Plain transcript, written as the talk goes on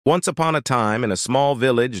Once upon a time, in a small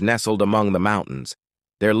village nestled among the mountains,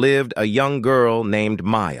 there lived a young girl named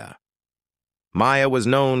Maya. Maya was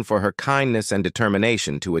known for her kindness and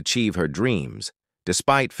determination to achieve her dreams,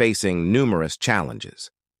 despite facing numerous challenges.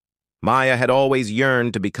 Maya had always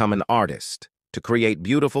yearned to become an artist, to create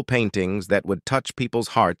beautiful paintings that would touch people's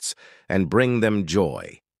hearts and bring them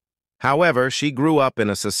joy. However, she grew up in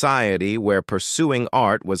a society where pursuing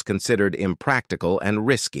art was considered impractical and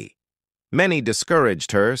risky. Many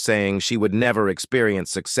discouraged her, saying she would never experience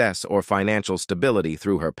success or financial stability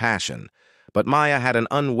through her passion, but Maya had an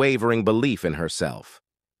unwavering belief in herself.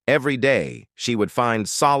 Every day, she would find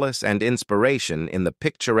solace and inspiration in the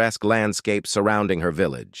picturesque landscape surrounding her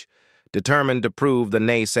village. Determined to prove the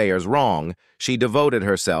naysayers wrong, she devoted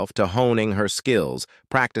herself to honing her skills,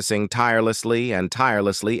 practicing tirelessly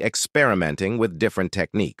experimenting with different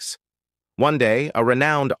techniques. One day, a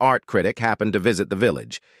renowned art critic happened to visit the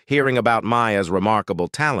village. Hearing about Maya's remarkable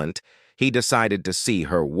talent, he decided to see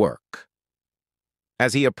her work.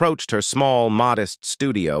 As he approached her small, modest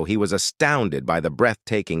studio, he was astounded by the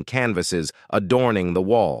breathtaking canvases adorning the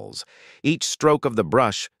walls. Each stroke of the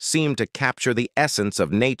brush seemed to capture the essence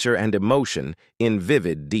of nature and emotion in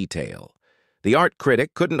vivid detail. The art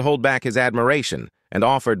critic couldn't hold back his admiration and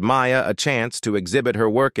offered Maya a chance to exhibit her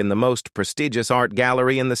work in the most prestigious art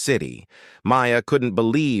gallery in the city. Maya couldn't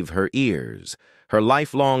believe her ears. Her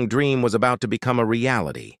lifelong dream was about to become a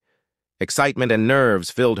reality. Excitement and nerves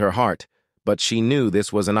filled her heart, but she knew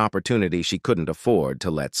this was an opportunity she couldn't afford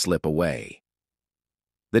to let slip away.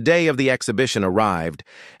 The day of the exhibition arrived,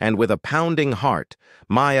 and with a pounding heart,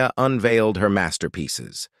 Maya unveiled her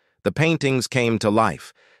masterpieces. The paintings came to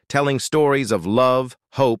life, telling stories of love,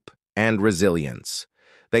 hope, and resilience.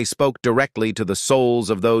 They spoke directly to the souls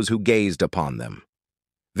of those who gazed upon them.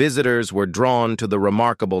 Visitors were drawn to the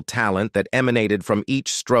remarkable talent that emanated from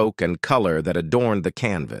each stroke and color that adorned the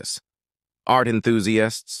canvas. Art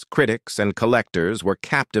enthusiasts, critics, and collectors were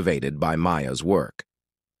captivated by Maya's work.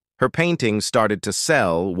 Her paintings started to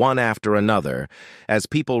sell one after another as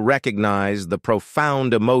people recognized the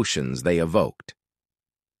profound emotions they evoked.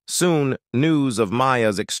 Soon, news of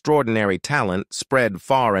Maya's extraordinary talent spread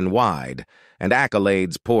far and wide, and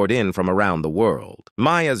accolades poured in from around the world.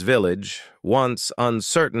 Maya's village, once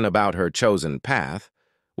uncertain about her chosen path,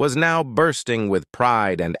 was now bursting with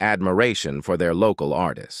pride and admiration for their local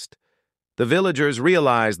artist. The villagers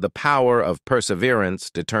realized the power of perseverance,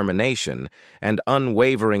 determination, and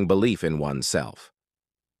unwavering belief in oneself.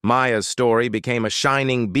 Maya's story became a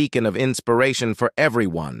shining beacon of inspiration for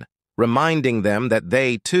everyone, reminding them that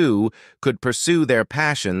they, too, could pursue their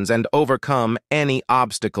passions and overcome any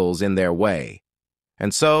obstacles in their way.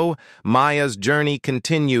 And so, Maya's journey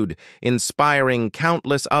continued, inspiring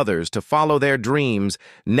countless others to follow their dreams,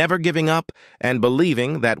 never giving up and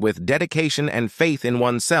believing that with dedication and faith in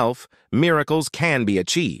oneself, miracles can be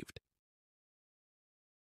achieved.